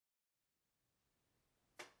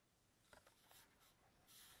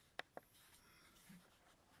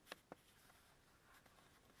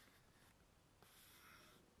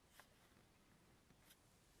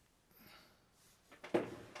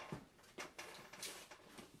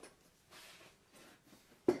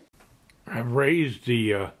I've raised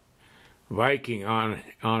the Viking on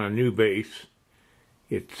a new base.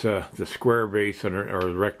 It's the square base or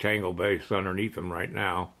the rectangle base underneath them right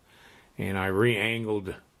now, and I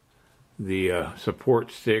re-angled the support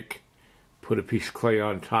stick, put a piece of clay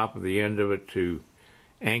on top of the end of it to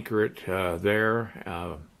anchor it there.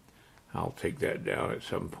 I'll take that down at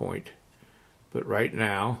some point, but right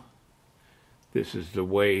now this is the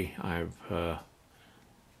way I've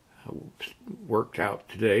worked out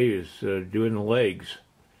today, is doing the legs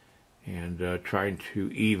and trying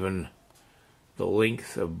to even the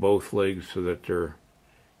length of both legs so that they're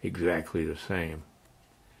exactly the same.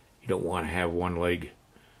 You don't want to have one leg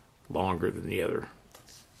longer than the other.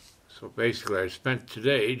 So basically I spent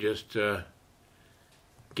today just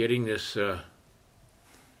getting this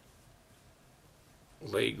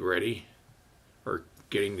leg ready, or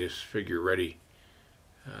getting this figure ready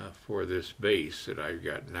for this base that I've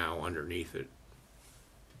got now underneath it.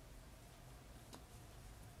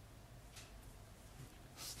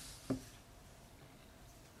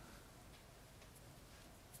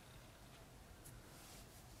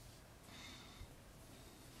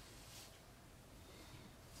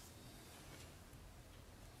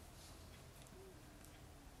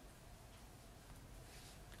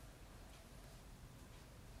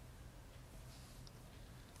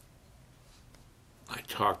 I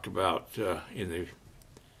talked about in the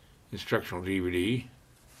instructional DVD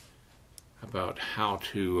about how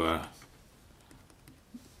to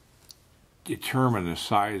determine the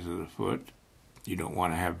size of the foot. You don't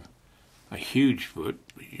want to have a huge foot,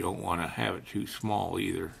 but you don't want to have it too small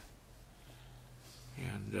either.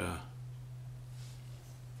 And now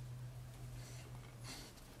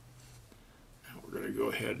we're going to go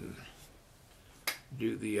ahead and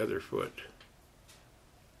do the other foot.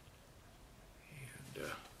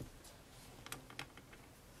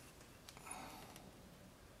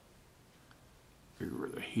 Figure where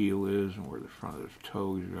the heel is and where the front of the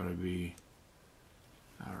toes are going to be.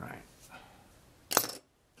 All right.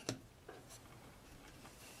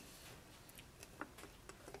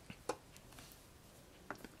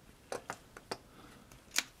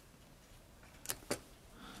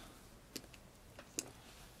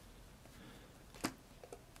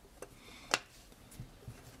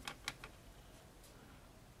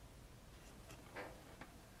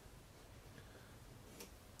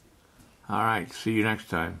 All right, see you next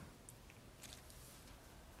time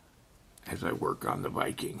as I work on the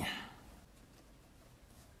Viking.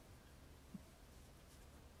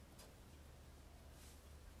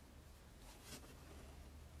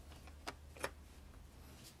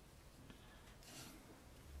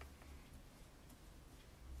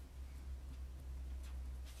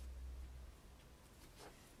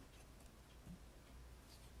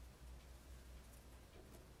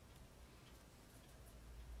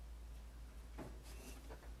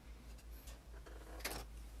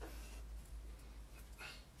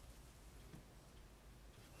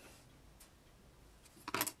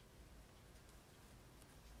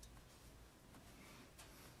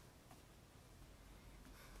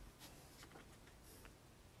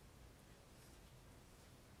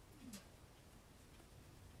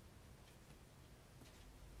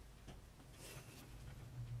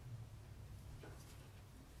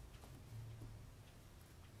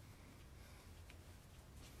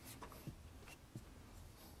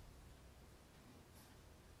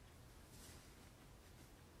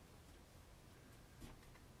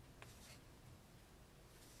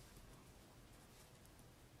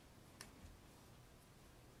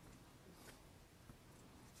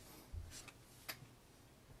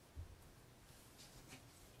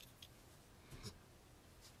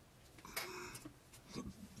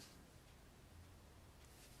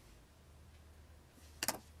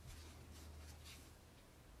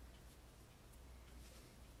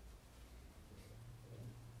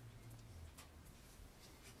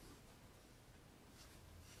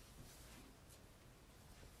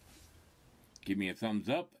 Give me a thumbs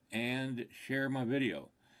up and share my video.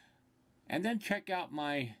 And then check out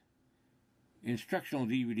my instructional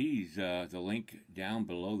DVDs, the link down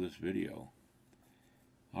below this video.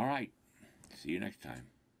 All right, see you next time.